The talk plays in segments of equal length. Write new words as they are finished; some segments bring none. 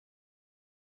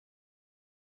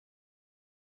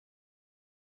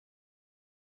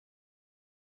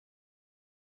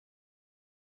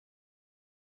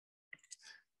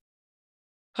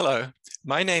Hello,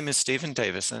 my name is Stephen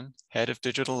Davison, Head of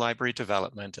Digital Library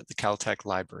Development at the Caltech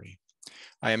Library.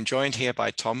 I am joined here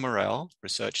by Tom Morrell,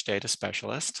 Research Data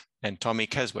Specialist, and Tommy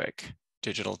Keswick,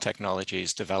 Digital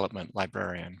Technologies Development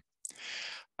Librarian.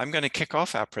 I'm going to kick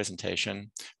off our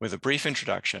presentation with a brief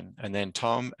introduction, and then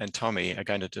Tom and Tommy are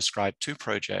going to describe two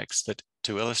projects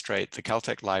to illustrate the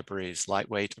Caltech Library's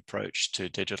lightweight approach to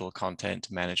digital content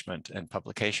management and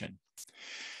publication.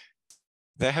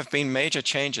 There have been major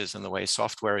changes in the way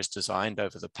software is designed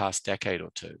over the past decade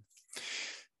or two.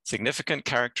 Significant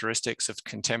characteristics of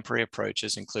contemporary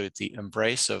approaches include the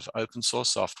embrace of open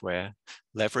source software,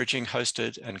 leveraging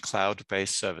hosted and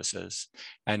cloud-based services,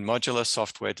 and modular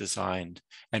software design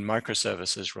and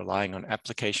microservices relying on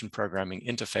application programming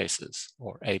interfaces,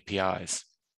 or APIs.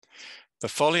 The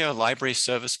Folio Library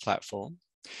Service Platform,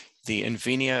 the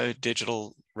Invenio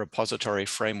Digital Repository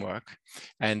Framework,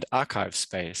 and Archive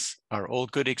Space are all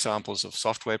good examples of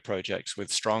software projects with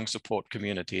strong support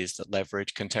communities that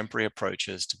leverage contemporary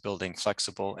approaches to building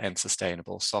flexible and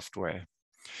sustainable software.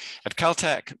 At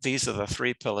Caltech, these are the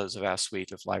three pillars of our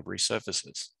suite of library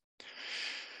services.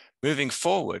 Moving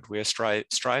forward, we are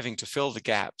striving to fill the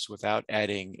gaps without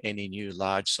adding any new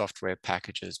large software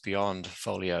packages beyond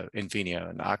Folio, Invenio,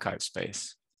 and Archive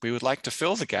Space. We would like to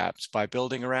fill the gaps by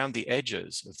building around the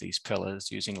edges of these pillars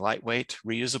using lightweight,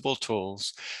 reusable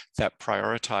tools that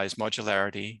prioritize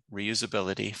modularity,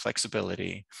 reusability,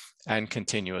 flexibility, and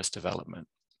continuous development.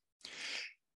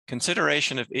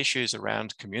 Consideration of issues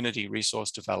around community resource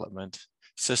development,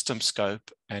 system scope,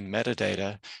 and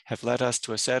metadata have led us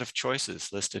to a set of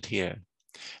choices listed here.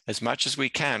 As much as we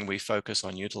can, we focus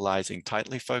on utilizing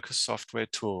tightly focused software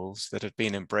tools that have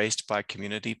been embraced by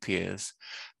community peers,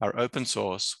 are open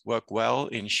source, work well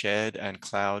in shared and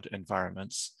cloud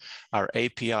environments, are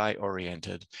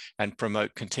API-oriented, and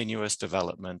promote continuous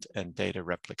development and data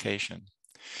replication.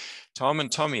 Tom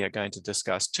and Tommy are going to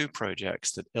discuss two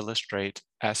projects that illustrate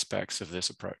aspects of this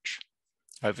approach.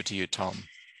 Over to you, Tom.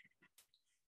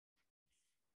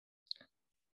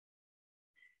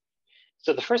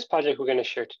 So the first project we're going to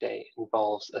share today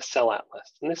involves a cell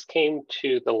atlas, and this came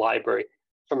to the library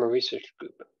from a research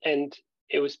group, and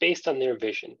it was based on their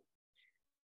vision.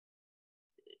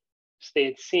 So they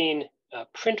had seen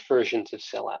print versions of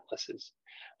cell atlases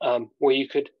where you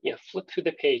could flip through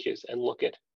the pages and look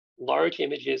at large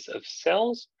images of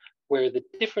cells where the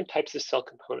different types of cell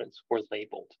components were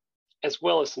labeled, as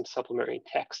well as some supplementary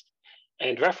text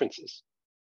and references.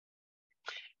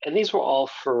 And these were all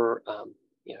for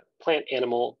plant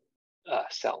animal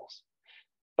cells.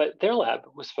 But their lab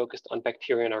was focused on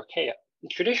bacteria and archaea.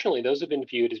 And traditionally, those have been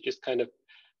viewed as just kind of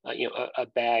a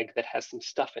bag that has some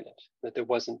stuff in it, that there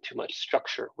wasn't too much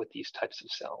structure with these types of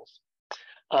cells.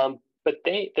 But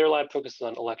their lab focuses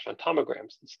on electron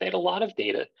tomograms. And so they had a lot of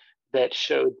data that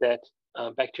showed that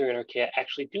bacteria and archaea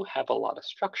actually do have a lot of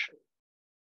structure.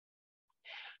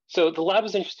 So the lab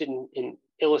was interested in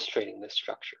illustrating this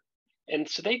structure. And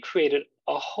so they created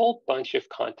a whole bunch of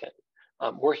content,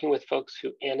 working with folks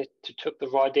who took the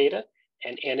raw data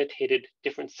and annotated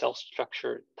different cell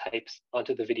structure types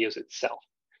onto the videos itself.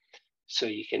 So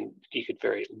you could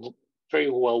very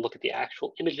well look at the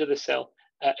actual image of the cell,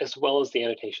 as well as the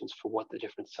annotations for what the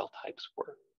different cell types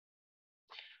were.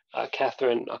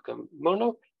 Catherine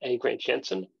Nakamono and Grant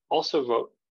Jensen also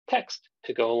wrote text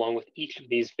to go along with each of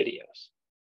these videos.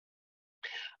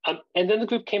 And then the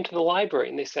group came to the library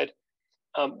and they said,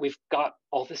 we've got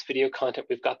all this video content,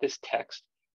 we've got this text.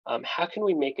 How can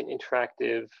we make an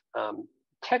interactive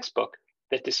textbook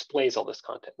that displays all this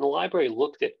content? And the library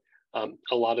looked at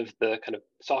a lot of the kind of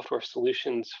software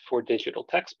solutions for digital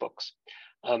textbooks.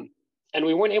 And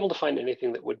we weren't able to find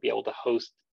anything that would be able to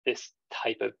host this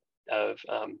type of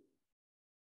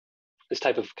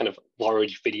kind of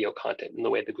large video content in the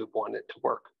way the group wanted it to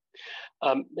work.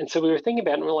 And so we were thinking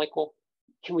about it and we're like, well,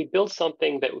 can we build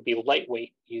something that would be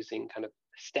lightweight using kind of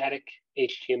static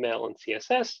HTML and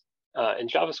CSS and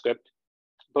JavaScript,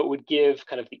 but would give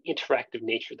kind of the interactive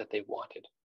nature that they wanted?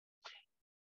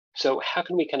 So how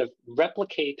can we kind of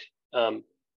replicate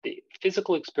the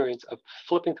physical experience of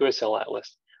flipping through a cell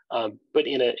atlas, but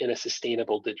in a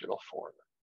sustainable digital form?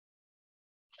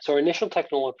 So our initial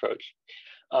technical approach,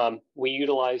 we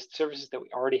utilized services that we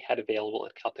already had available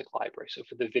at Caltech Library. So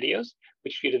for the videos,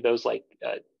 we treated those like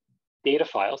data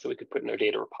files that we could put in our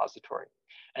data repository.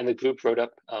 And the group wrote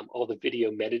up all the video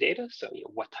metadata, so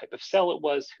what type of cell it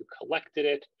was, who collected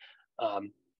it.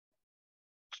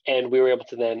 And we were able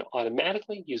to then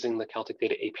automatically, using the Caltech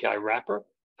Data API wrapper,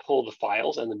 pull the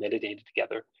files and the metadata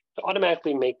together to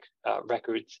automatically make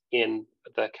records in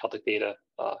the Caltech Data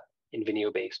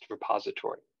Invenio-based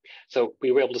repository. So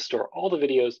we were able to store all the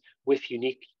videos with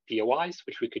unique DOIs,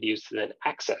 which we could use to then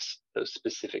access those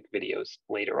specific videos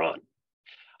later on.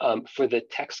 For the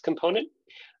text component,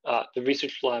 the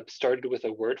research lab started with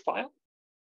a Word file.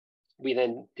 We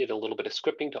then did a little bit of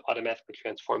scripting to automatically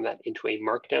transform that into a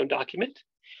Markdown document.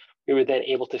 We were then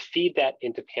able to feed that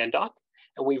into Pandoc,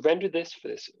 and we rendered this for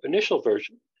this initial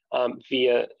version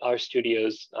via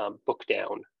RStudio's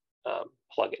Bookdown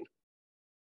plugin.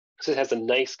 So it has a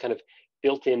nice kind of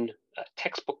built-in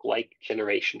textbook-like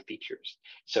generation features.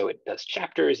 So it does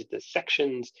chapters, it does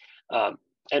sections,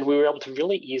 and we were able to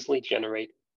really easily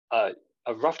generate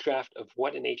a rough draft of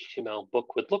what an HTML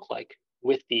book would look like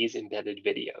with these embedded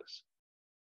videos.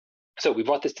 So we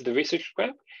brought this to the research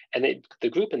group, and they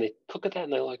looked at that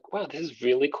and they're like, wow, this is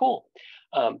really cool.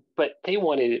 But they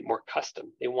wanted it more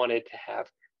custom. They wanted to have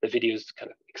the videos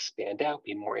kind of expand out,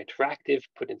 be more interactive,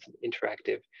 put in some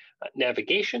interactive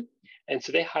navigation. And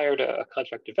so they hired a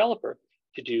contract developer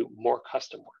to do more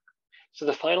custom work. So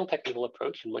the final technical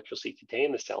approach, and what you'll see today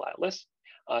in the Cell Atlas,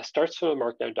 starts from a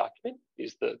Markdown document.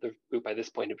 The group by this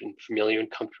point have been familiar and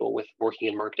comfortable with working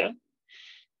in Markdown.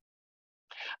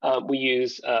 We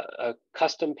use a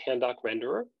custom Pandoc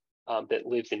renderer that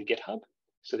lives in GitHub.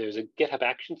 So there's a GitHub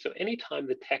action. So anytime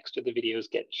the text or the videos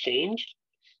get changed,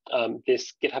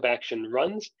 this GitHub action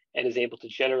runs and is able to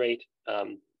generate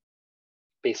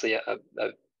basically a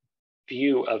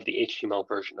view of the HTML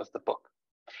version of the book.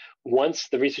 Once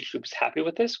the research group is happy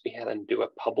with this, we then do a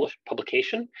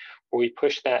publication where we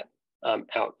push that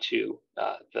out to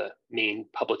the main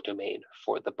public domain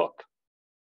for the book.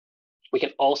 We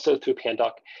can also, through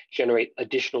Pandoc, generate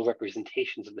additional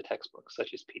representations of the textbook,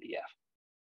 such as PDF.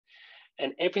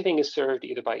 And everything is served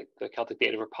either by the Caltech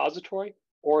Data Repository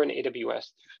or an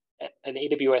AWS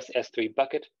S3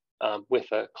 bucket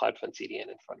with a CloudFront CDN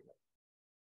in front of it.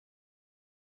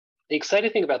 The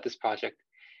exciting thing about this project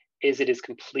is it is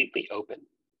completely open.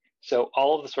 So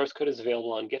all of the source code is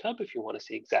available on GitHub if you want to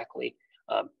see exactly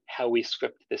how we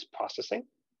script this processing.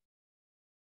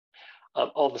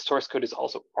 All the source code is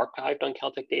also archived on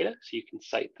Caltech Data, so you can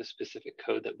cite the specific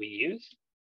code that we use.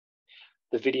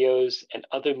 The videos and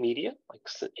other media, like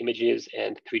images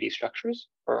and 3D structures,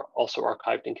 are also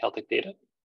archived in Caltech Data.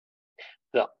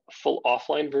 The full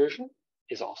offline version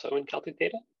is also in Caltech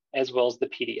Data, as well as the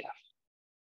PDF.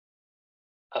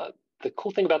 The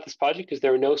cool thing about this project is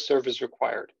there are no servers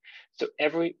required. So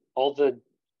all the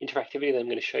interactivity that I'm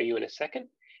going to show you in a second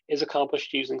is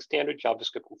accomplished using standard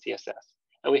JavaScript and CSS.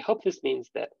 And we hope this means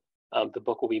that the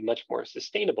book will be much more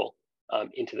sustainable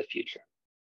into the future.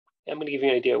 I'm going to give you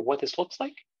an idea of what this looks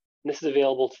like. And this is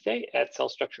available today at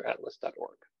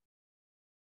cellstructureatlas.org.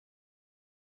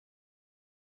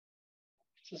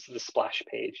 This is the splash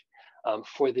page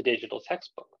for the digital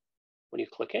textbook. When you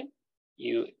click in,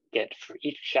 you get for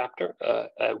each chapter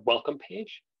a welcome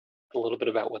page, a little bit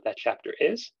about what that chapter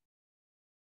is.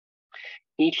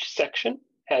 Each section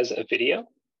has a video,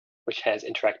 which has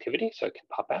interactivity, so it can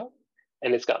pop out,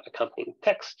 and it's got accompanying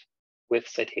text with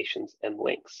citations and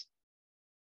links.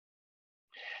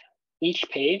 Each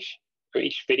page or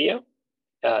each video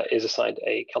is assigned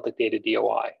a Caltech Data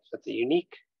DOI. So it's a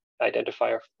unique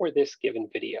identifier for this given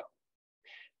video.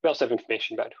 We also have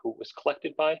information about who it was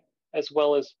collected by, as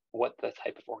well as what the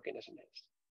type of organism is.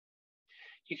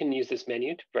 You can use this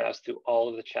menu to browse through all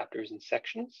of the chapters and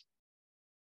sections.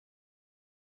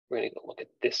 We're going to go look at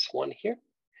this one here.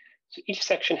 So each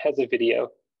section has a video,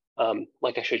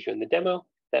 like I showed you in the demo,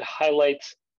 that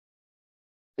highlights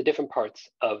the different parts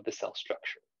of the cell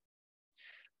structure.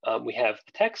 We have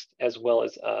the text as well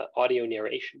as audio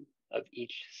narration of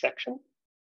each section.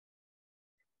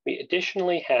 We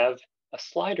additionally have a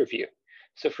slider view.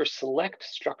 So for select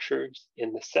structures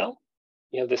in the cell,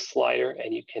 you have this slider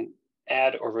and you can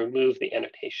add or remove the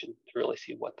annotation to really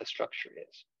see what the structure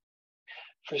is.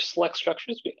 For select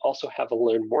structures, we also have a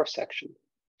Learn More section,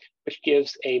 which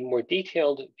gives a more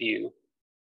detailed view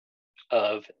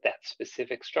of that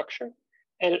specific structure,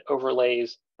 and it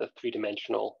overlays the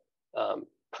three-dimensional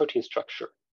protein structure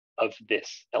of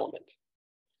this element.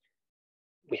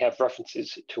 We have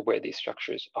references to where these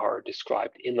structures are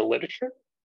described in the literature,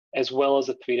 as well as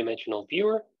a three-dimensional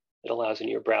viewer that allows in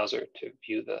your browser to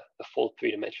view the full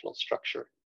three-dimensional structure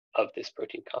of this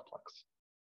protein complex.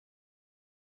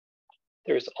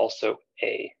 There is also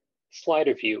a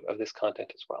slider view of this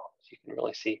content as well, so you can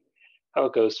really see how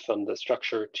it goes from the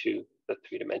structure to the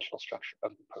three-dimensional structure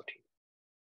of the protein.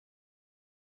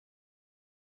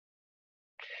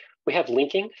 We have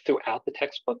linking throughout the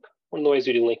textbook. One of the ways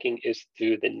we do linking is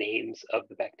through the names of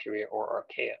the bacteria or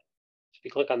archaea. So if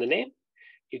you click on the name,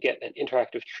 you get an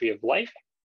interactive tree of life,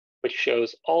 which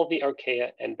shows all the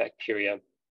archaea and bacteria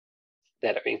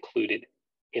that are included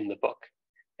in the book.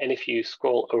 And if you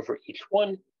scroll over each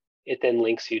one, it then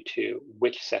links you to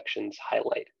which sections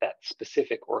highlight that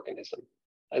specific organism,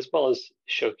 as well as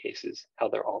showcases how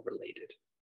they're all related.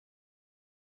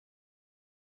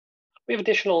 We have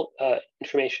additional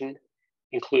information,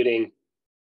 including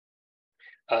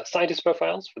scientist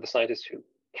profiles for the scientists who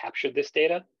captured this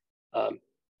data,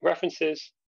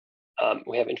 references.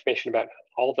 We have information about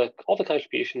all the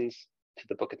contributions to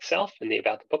the book itself in the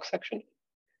About the Book section.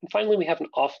 And finally, we have an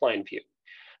offline view.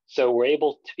 So we're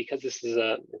able to, because this is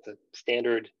it's a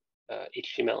standard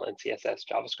HTML and CSS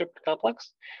JavaScript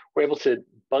complex, we're able to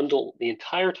bundle the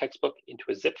entire textbook into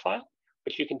a zip file,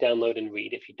 which you can download and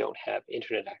read if you don't have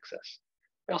internet access.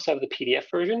 We also have the PDF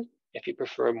version if you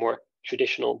prefer a more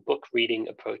traditional book reading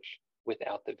approach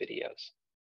without the videos.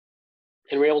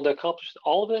 And we're able to accomplish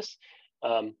all of this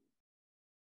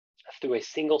through a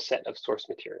single set of source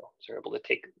material. So we're able to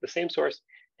take the same source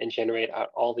and generate out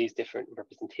all these different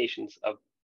representations of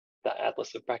the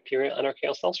atlas of bacteria and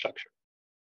archaeal cell structure.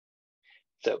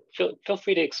 So feel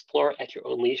free to explore at your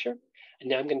own leisure. And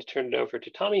now I'm going to turn it over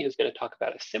to Tommy, who's going to talk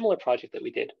about a similar project that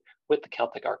we did with the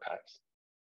Caltech archives.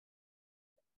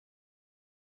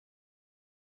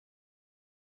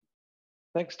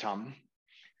 Thanks, Tom.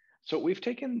 So we've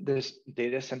taken this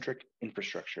data-centric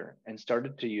infrastructure and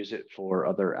started to use it for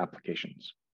other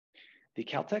applications. The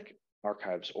Caltech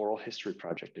Archives Oral History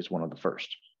Project is one of the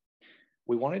first.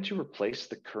 We wanted to replace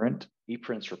the current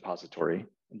ePrints repository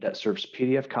that serves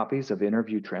PDF copies of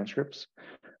interview transcripts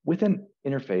with an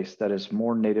interface that is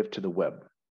more native to the web,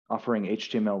 offering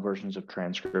HTML versions of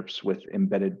transcripts with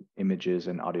embedded images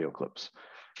and audio clips.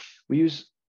 We use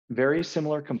very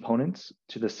similar components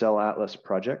to the Cell Atlas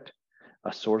project: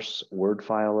 a source Word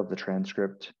file of the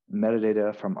transcript,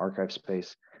 metadata from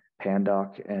ArchiveSpace,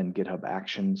 Pandoc and GitHub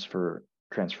Actions for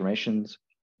transformations,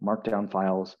 Markdown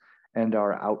files, and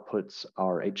our outputs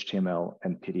are HTML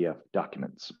and PDF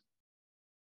documents.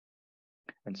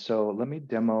 And so let me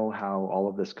demo how all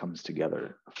of this comes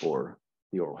together for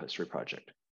the Oral History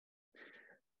Project.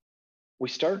 We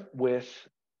start with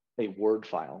a Word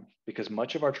file because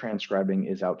much of our transcribing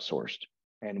is outsourced,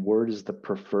 and Word is the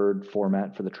preferred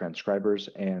format for the transcribers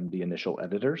and the initial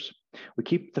editors. We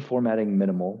keep the formatting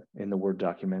minimal in the Word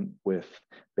document with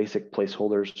basic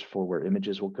placeholders for where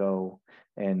images will go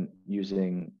and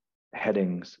using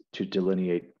headings to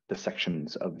delineate the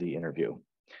sections of the interview.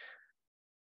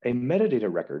 A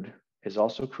metadata record is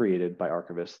also created by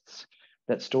archivists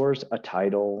that stores a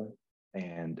title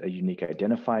and a unique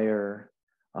identifier,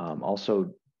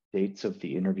 also dates of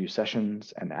the interview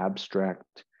sessions, an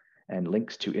abstract, and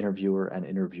links to interviewer and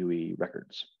interviewee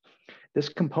records. This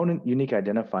component unique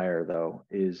identifier, though,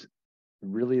 is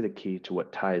really the key to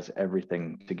what ties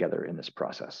everything together in this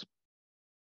process.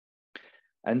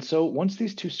 And so once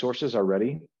these two sources are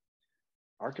ready,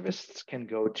 archivists can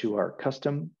go to our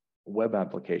custom web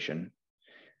application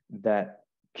that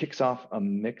kicks off a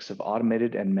mix of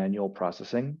automated and manual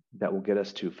processing that will get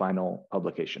us to final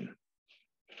publication.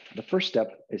 The first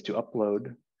step is to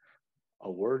upload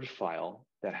a Word file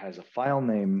that has a file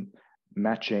name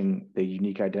matching the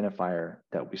unique identifier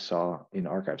that we saw in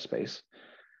ArchiveSpace.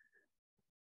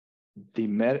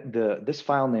 This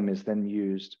file name is then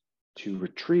used to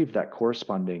retrieve that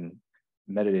corresponding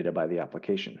metadata by the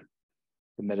application.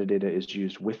 The metadata is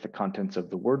used with the contents of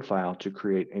the Word file to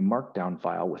create a Markdown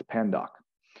file with Pandoc.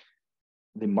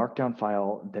 The Markdown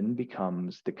file then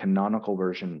becomes the canonical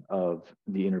version of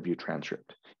the interview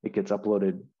transcript. It gets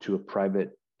uploaded to a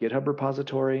private GitHub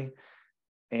repository,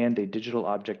 and a digital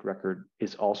object record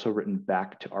is also written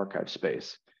back to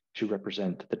ArchiveSpace to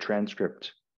represent the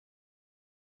transcript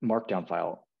Markdown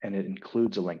file, and it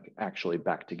includes a link actually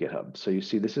back to GitHub. So you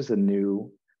see this is a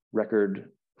new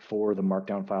record for the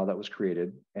Markdown file that was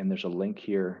created, and there's a link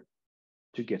here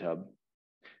to GitHub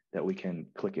that we can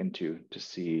click into to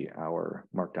see our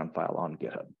Markdown file on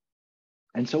GitHub.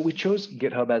 And so we chose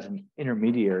GitHub as an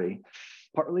intermediary,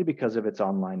 partly because of its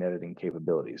online editing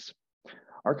capabilities.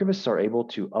 Archivists are able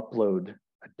to upload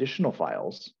additional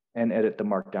files and edit the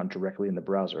Markdown directly in the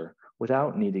browser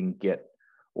without needing Git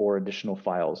or additional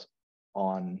files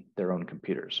on their own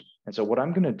computers. And so what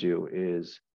I'm going to do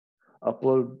is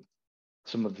upload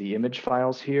some of the image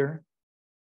files here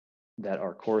that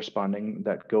are corresponding,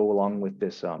 that go along with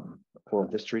this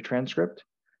oral history transcript.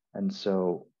 And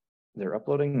so they're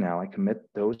uploading now. I commit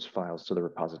those files to the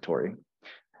repository.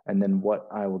 And then what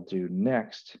I will do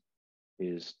next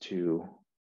is to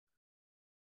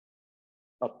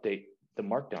update the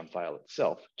Markdown file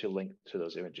itself to link to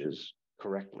those images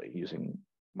correctly using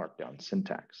Markdown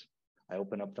syntax. I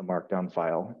open up the Markdown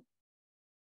file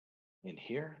in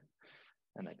here,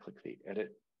 and I click the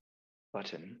Edit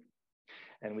button.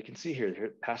 And we can see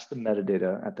here, past the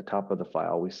metadata at the top of the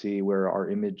file, we see where our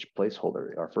image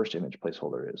placeholder, our first image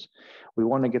placeholder is. We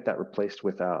want to get that replaced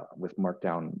with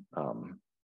Markdown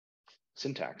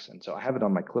syntax. And so I have it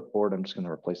on my clipboard. I'm just going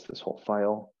to replace this whole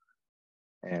file.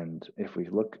 And if we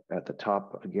look at the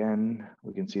top again,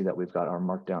 we can see that we've got our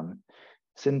Markdown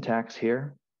syntax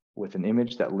here with an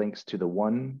image that links to the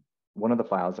one of the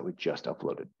files that we just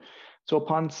uploaded. So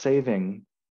upon saving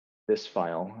this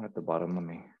file at the bottom, let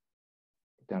me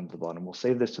get down to the bottom, we'll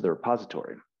save this to the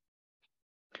repository.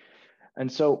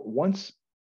 And so once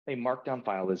a Markdown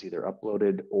file is either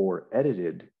uploaded or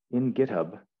edited in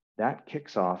GitHub, that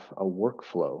kicks off a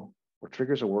workflow or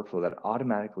triggers a workflow that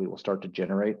automatically will start to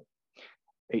generate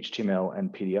HTML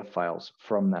and PDF files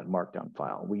from that Markdown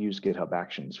file. We use GitHub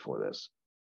Actions for this.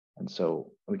 And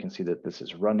so we can see that this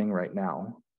is running right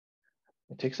now.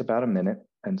 It takes about a minute.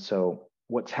 And so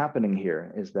what's happening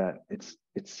here is that it's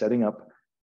setting up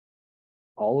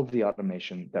all of the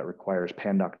automation that requires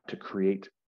Pandoc to create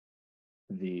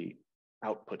the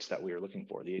outputs that we are looking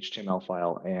for, the HTML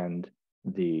file and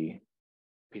the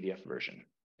PDF version.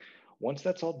 Once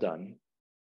that's all done,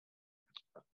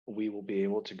 we will be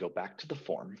able to go back to the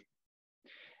form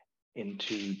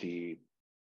into the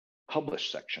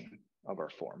publish section of our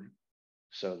form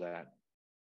so that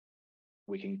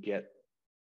we can get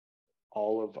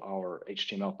all of our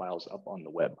HTML files up on the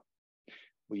web.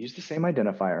 We use the same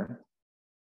identifier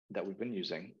that we've been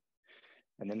using.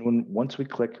 And then once we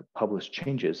click publish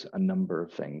changes, a number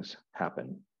of things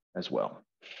happen as well.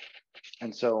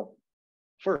 And so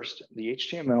first, the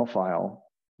HTML file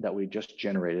that we just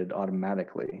generated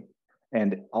automatically,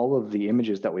 and all of the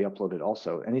images that we uploaded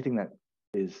also, anything that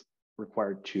is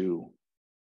required to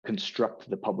construct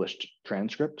the published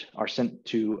transcript are sent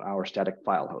to our static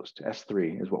file host.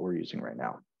 S3 is what we're using right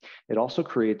now. It also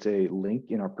creates a link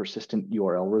in our persistent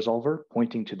URL resolver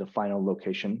pointing to the final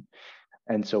location.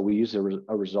 And so we use a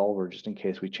resolver just in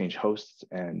case we change hosts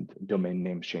and domain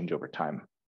names change over time.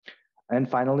 And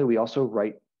finally, we also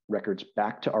write records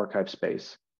back to archive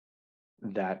space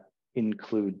that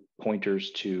include pointers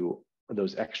to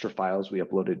those extra files we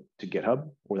uploaded to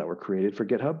GitHub or that were created for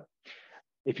GitHub.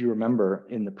 If you remember,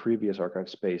 in the previous archive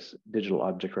space digital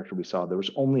object record we saw, there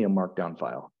was only a Markdown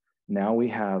file. Now we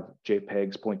have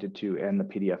JPEGs pointed to and the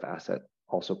PDF asset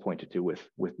also pointed to with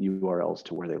URLs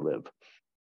to where they live.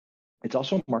 It's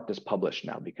also marked as published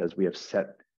now because we have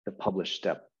set the publish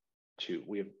step to,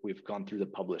 we've gone through the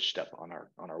publish step on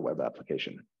our web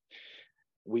application.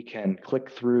 We can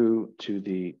click through to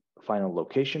the final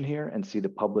location here and see the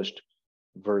published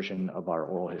version of our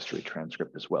oral history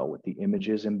transcript as well, with the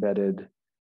images embedded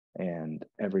and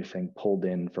everything pulled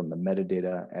in from the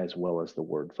metadata as well as the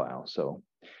Word file. So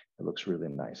it looks really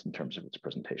nice in terms of its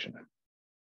presentation.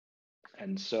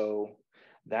 And so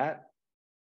that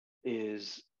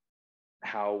is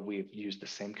how we've used the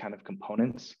same kind of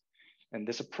components. And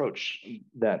this approach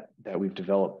that we've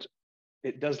developed,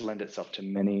 it does lend itself to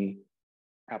many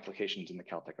applications in the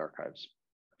Caltech archives.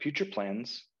 Future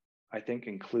plans, I think,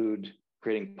 include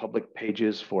creating public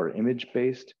pages for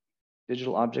image-based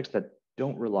digital objects that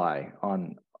don't rely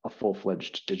on a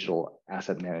full-fledged digital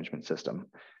asset management system.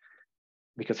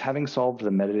 Because having solved the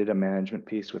metadata management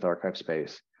piece with archive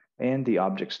space and the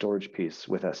object storage piece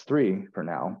with S3 for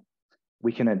now,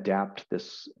 we can adapt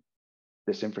this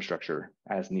infrastructure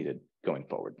as needed going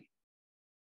forward.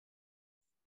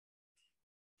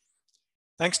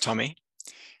 Thanks, Tommy.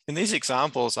 In these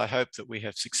examples, I hope that we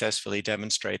have successfully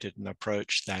demonstrated an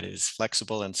approach that is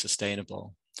flexible and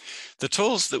sustainable. The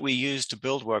tools that we use to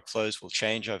build workflows will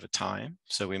change over time,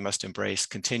 so we must embrace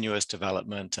continuous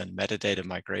development and metadata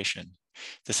migration.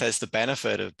 This has the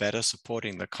benefit of better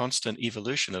supporting the constant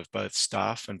evolution of both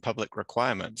staff and public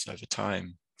requirements over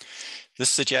time. This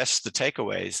suggests the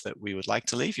takeaways that we would like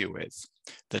to leave you with: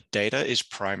 that data is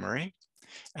primary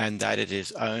and that it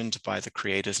is owned by the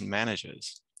creators and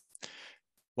managers.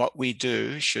 What we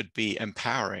do should be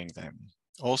empowering them.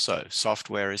 Also,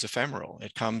 software is ephemeral.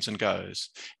 It comes and goes,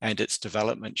 and its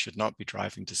development should not be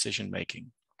driving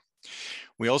decision-making.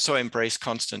 We also embrace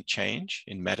constant change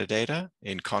in metadata,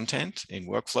 in content, in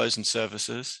workflows and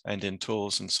services, and in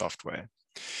tools and software.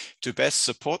 To best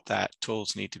support that,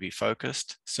 tools need to be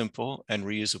focused, simple, and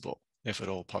reusable, if at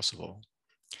all possible.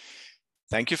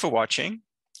 Thank you for watching.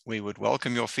 We would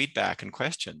welcome your feedback and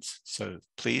questions, so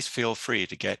please feel free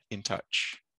to get in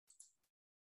touch.